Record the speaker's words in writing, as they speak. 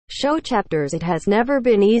show chapters. It has never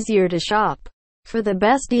been easier to shop for the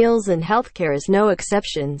best deals, and healthcare is no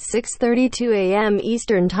exception. 6:32 a.m.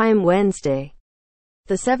 Eastern Time, Wednesday,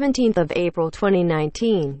 the 17th of April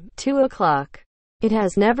 2019, 2 o'clock. It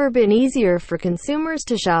has never been easier for consumers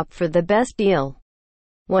to shop for the best deal.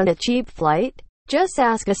 Want a cheap flight? Just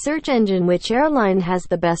ask a search engine which airline has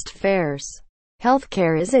the best fares.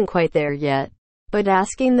 Healthcare isn't quite there yet, but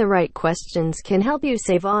asking the right questions can help you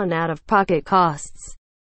save on out-of-pocket costs.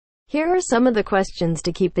 Here are some of the questions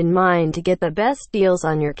to keep in mind to get the best deals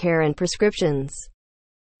on your care and prescriptions.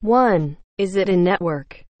 1. Is it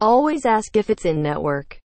in-network? Always ask if it's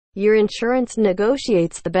in-network. Your insurance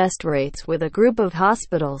negotiates the best rates with a group of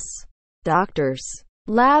hospitals, doctors,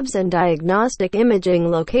 labs, and diagnostic imaging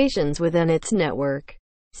locations within its network.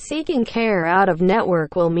 Seeking care out of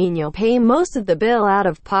network will mean you'll pay most of the bill out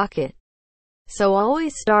of pocket. So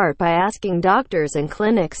always start by asking doctors and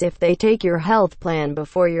clinics if they take your health plan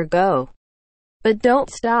before you go. But don't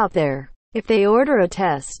stop there. If they order a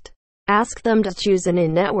test, ask them to choose an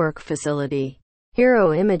in-network facility.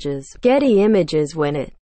 Hero Images, Getty Images. When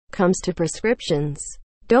it comes to prescriptions,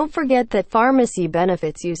 don't forget that pharmacy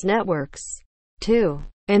benefits use networks too,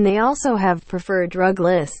 and they also have preferred drug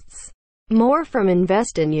lists. More from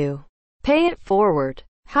Invest in You. Pay it forward.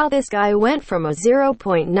 How this guy went from a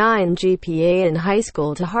 0.9 GPA in high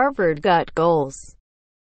school to Harvard. Got goals.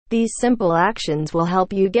 These simple actions will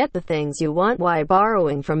help you get the things you want. Why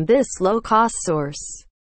borrowing from this low-cost source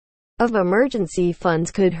of emergency funds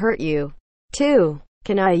could hurt you. 2.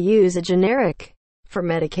 Can I use a generic for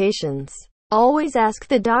medications? Always ask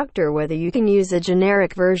the doctor whether you can use a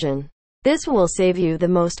generic version. This will save you the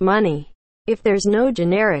most money. If there's no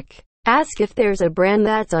generic, ask if there's a brand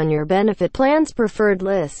that's on your benefit plan's preferred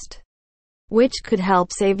list, which could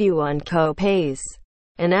help save you on co-pays.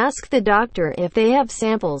 And ask the doctor if they have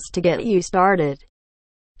samples to get you started.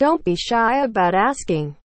 Don't be shy about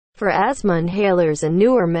asking for asthma inhalers and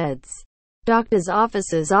newer meds. Doctors'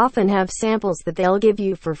 offices often have samples that they'll give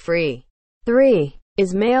you for free. 3.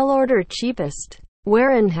 Is mail order cheapest?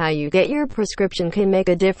 Where and how you get your prescription can make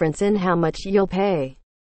a difference in how much you'll pay.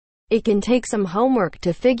 It can take some homework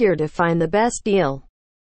to find the best deal,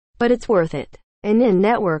 but it's worth it. An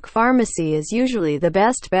in-network pharmacy is usually the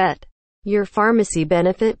best bet. Your pharmacy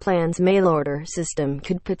benefit plan's mail order system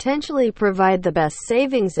could potentially provide the best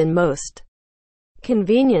savings and most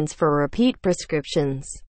convenience for repeat prescriptions,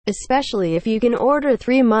 especially if you can order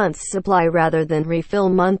 3 months' supply rather than refill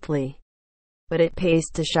monthly. But it pays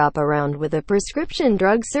to shop around with a prescription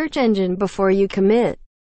drug search engine before you commit,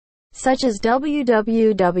 such as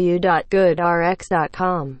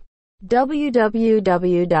www.goodrx.com,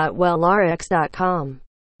 www.wellrx.com,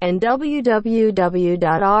 and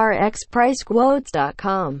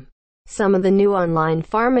www.rxpricequotes.com. Some of the new online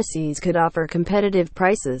pharmacies could offer competitive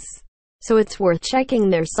prices, so it's worth checking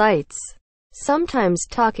their sites. Sometimes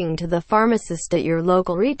talking to the pharmacist at your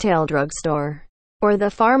local retail drugstore or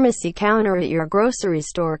the pharmacy counter at your grocery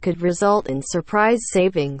store could result in surprise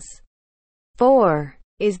savings. 4.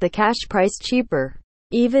 Is the cash price cheaper?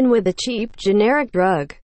 Even with a cheap generic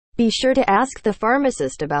drug, be sure to ask the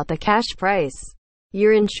pharmacist about the cash price.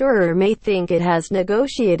 Your insurer may think it has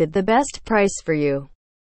negotiated the best price for you,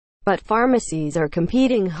 but pharmacies are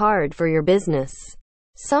competing hard for your business.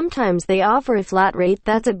 Sometimes they offer a flat rate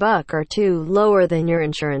that's $1 or $2 lower than your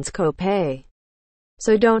insurance copay.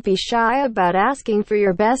 So don't be shy about asking for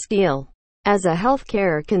your best deal. As a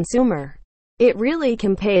healthcare consumer, it really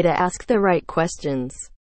can pay to ask the right questions.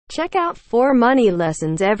 Check out 4 money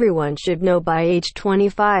lessons everyone should know by age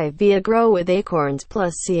 25 via Grow with Acorns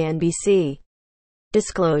plus CNBC.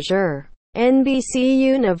 Disclosure: NBC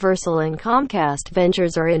Universal and Comcast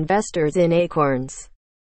Ventures are investors in Acorns.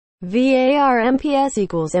 VAR MPS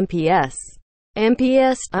equals MPS.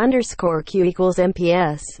 MPS_Q equals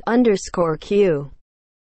MPS_Q.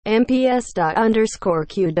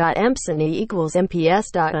 MPS._Q.Empsony equals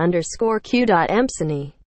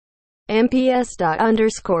MPS._Q.Empsony.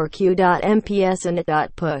 MPS._Q.MPS and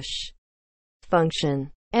it.push.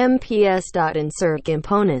 Function. MPS.insert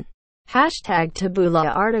component. Hashtag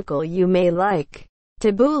Taboola article you may like.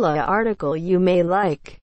 Taboola article you may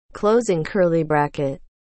like. Closing curly bracket.